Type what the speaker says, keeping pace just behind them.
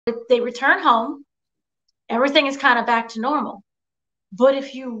They return home, everything is kind of back to normal. But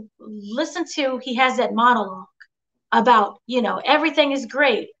if you listen to, he has that monologue about, everything is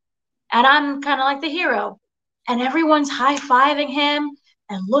great. And I'm kind of like the hero. And everyone's high fiving him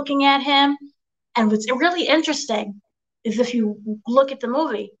and looking at him. And what's really interesting is if you look at the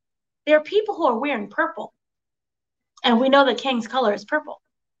movie, there are people who are wearing purple. And we know that Kang's color is purple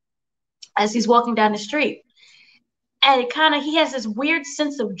as he's walking down the street. And he has this weird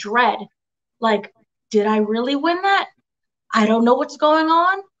sense of dread. Like, did I really win that? I don't know what's going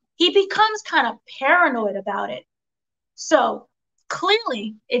on. He becomes kind of paranoid about it. So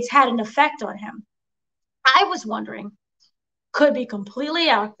clearly it's had an effect on him. I was wondering, could be completely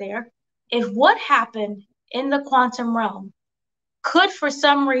out there, if what happened in the quantum realm could for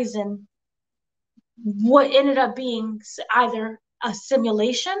some reason what ended up being either a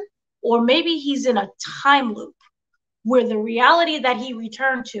simulation or maybe he's in a time loop where the reality that he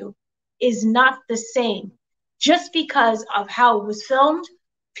returned to is not the same just because of how it was filmed.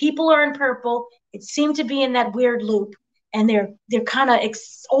 People are in purple. It seemed to be in that weird loop, and they're kind of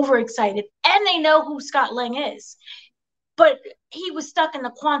overexcited, and they know who Scott Lang is. But he was stuck in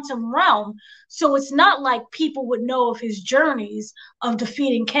the quantum realm, so it's not like people would know of his journeys of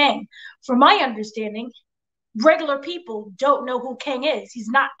defeating Kang. From my understanding, regular people don't know who Kang is. He's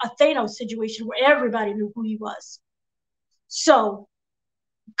not a Thanos situation where everybody knew who he was. So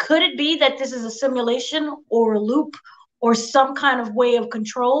could it be that this is a simulation or a loop or some kind of way of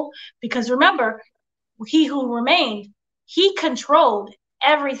control? Because remember, he who remained, he controlled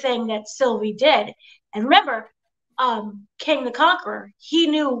everything that Sylvie did. And remember, Kang the Conqueror, he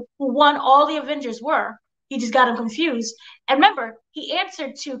knew who one all the Avengers were. He just got him confused. And remember, he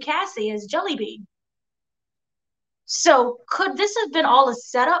answered to Cassie as Jellybean. So could this have been all a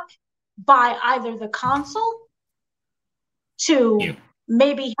setup by either the console to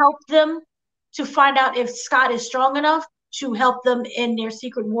maybe help them to find out if Scott is strong enough to help them in their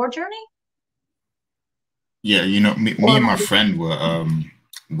Secret War journey? Yeah, me and my friend were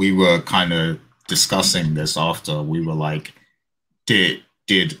we were kind of discussing this after. We were like, did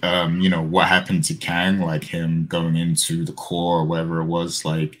what happened to Kang, like him going into the core or whatever it was,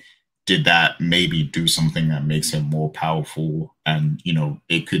 like did that maybe do something that makes him more powerful? And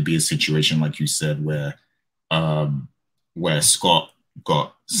it could be a situation like you said where Scott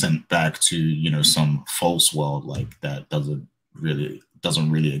got sent back to some false world like that doesn't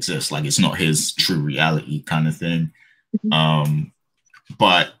really exist, like it's not his true reality kind of thing.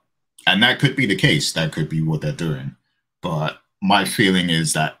 But and that could be the case, that could be what they're doing. But my feeling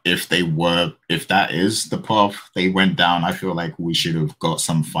is that if that is the path they went down, I feel like we should have got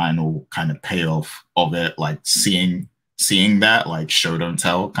some final kind of payoff of it, like seeing that, like show don't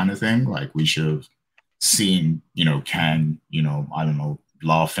tell kind of thing. Like we should have seen Kang, I don't know,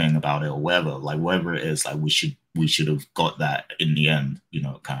 laughing about it or whatever, like whatever it is, like we should have got that in the end,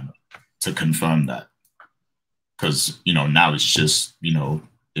 kind of to confirm that. Because now it's just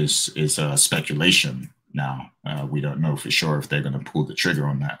it's a speculation now. We don't know for sure if they're going to pull the trigger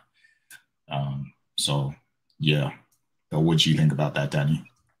on that. So yeah, but what do you think about that, Danny?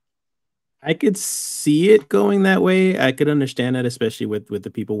 I could see it going that way. I could understand that, especially with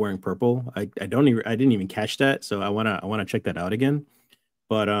the people wearing purple. I didn't even catch that, so I wanna check that out again.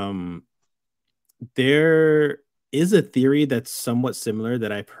 But there is a theory that's somewhat similar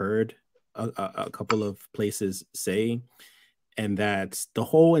that I've heard a couple of places say, and that the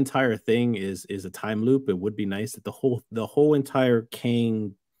whole entire thing is a time loop. It would be nice that the whole entire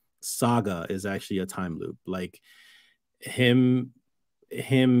Kang saga is actually a time loop, like him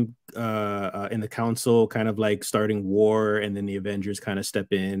in the council kind of like starting war, and then the Avengers kind of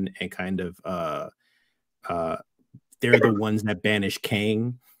step in and kind of they're the ones that banish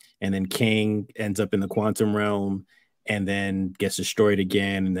Kang, and then Kang ends up in the quantum realm and then gets destroyed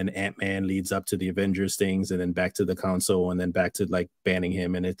again, and then Ant-Man leads up to the Avengers things, and then back to the council, and then back to like banning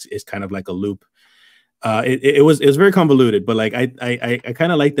him, and it's kind of like a loop. It was very convoluted, but like I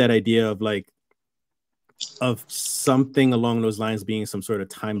kind of like that idea of like of something along those lines being some sort of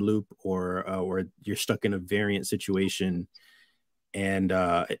time loop, or you're stuck in a variant situation, and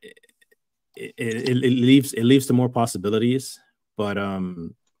it leaves to more possibilities. But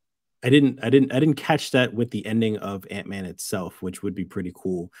I didn't catch that with the ending of Ant-Man itself, which would be pretty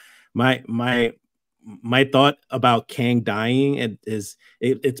cool. My thought about Kang dying is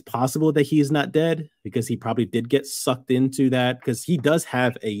it's possible that he's not dead, because he probably did get sucked into that, because he does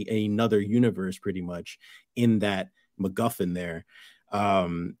have another universe pretty much in that MacGuffin there.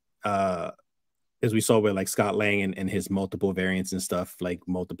 as we saw with like Scott Lang and his multiple variants and stuff, like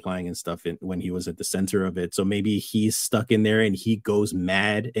multiplying and stuff when he was at the center of it. So maybe he's stuck in there and he goes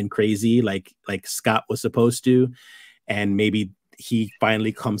mad and crazy like Scott was supposed to. And maybe he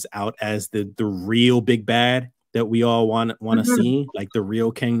finally comes out as the real big bad that we all want to see, like the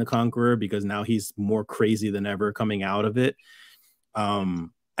real Kang the Conqueror, because now he's more crazy than ever coming out of it.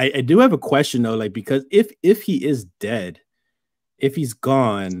 I do have a question though, like, because if he is dead, if he's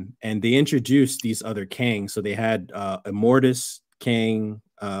gone, and they introduced these other Kangs, so they had Immortus Kang,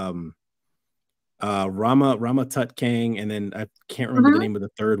 Rama Tut Kang, and then I can't remember the name of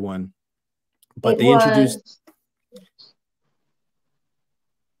the third one, but they introduced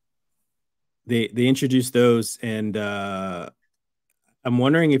those, and I'm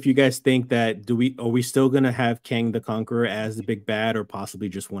wondering if you guys think that are we still gonna have Kang the Conqueror as the big bad, or possibly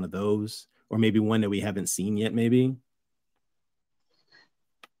just one of those, or maybe one that we haven't seen yet, maybe.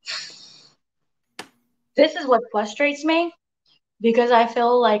 This is what frustrates me, because I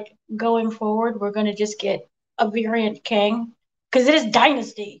feel like going forward, we're going to just get a variant Kang, because it is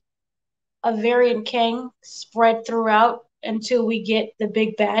Dynasty. A variant Kang spread throughout until we get the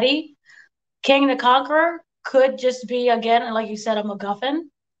big baddie. Kang the Conqueror could just be, again, like you said, a MacGuffin,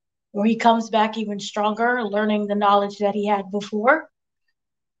 where he comes back even stronger, learning the knowledge that he had before.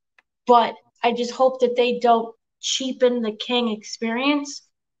 But I just hope that they don't cheapen the Kang experience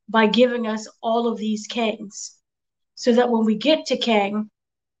by giving us all of these Kangs, so that when we get to Kang,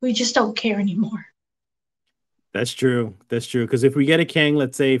 we just don't care anymore. That's true. That's true. Because if we get a Kang,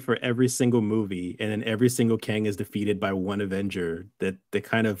 let's say, for every single movie, and then every single Kang is defeated by one Avenger, that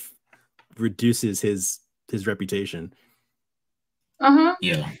kind of reduces his reputation.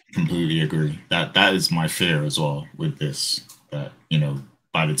 Yeah, completely agree. That is my fear as well with this. That, you know,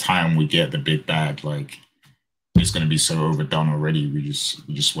 by the time we get the big bad, like, it's going to be so overdone already. We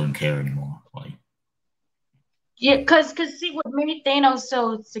just won't care anymore. Like, yeah, because see, what made Thanos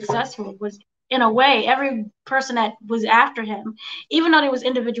so successful was, in a way, every person that was after him, even though there was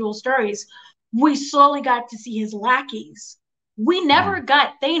individual stories, we slowly got to see his lackeys. We never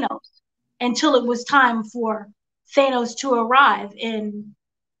got Thanos until it was time for Thanos to arrive in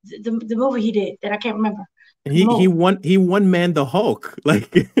the movie he did that I can't remember. And he one man the Hulk,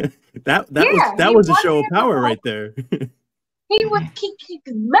 like that was a show of power right there. He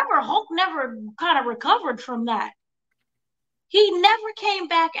remember, Hulk never kind of recovered from that. He never came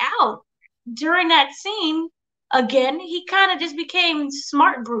back out during that scene again. He kind of just became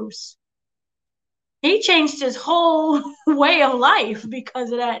smart Bruce. He changed his whole way of life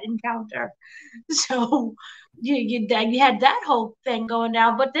because of that encounter. So you had that whole thing going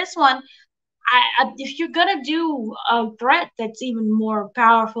down. But this one, if you're gonna do a threat that's even more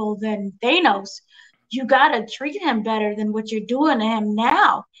powerful than Thanos, you gotta treat him better than what you're doing to him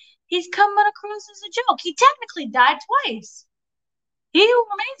now. He's coming across as a joke. He technically died twice. He who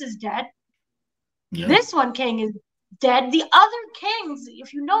remains is dead. Yeah. This one King is dead. The other kings,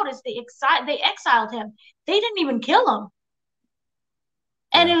 if you notice, they exiled him. They didn't even kill him.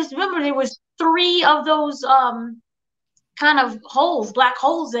 And it was, remember, there was 3 of those kind of holes, black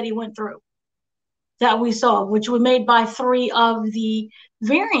holes that he went through that we saw, which were made by 3 of the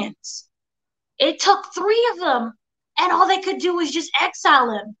variants. It took 3 of them, and all they could do was just exile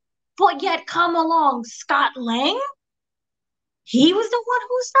him. But yet come along Scott Lang, he was the one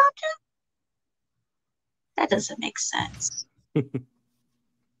who stopped him? That doesn't make sense.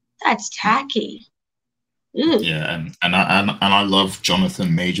 That's tacky. Ew. Yeah, and I love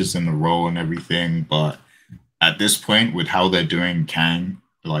Jonathan Majors in the role and everything, but at this point, with how they're doing Kang,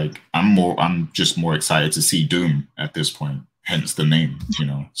 like, I'm just more excited to see Doom at this point, hence the name, you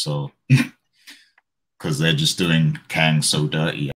know. So because they're just doing Kang so dirty.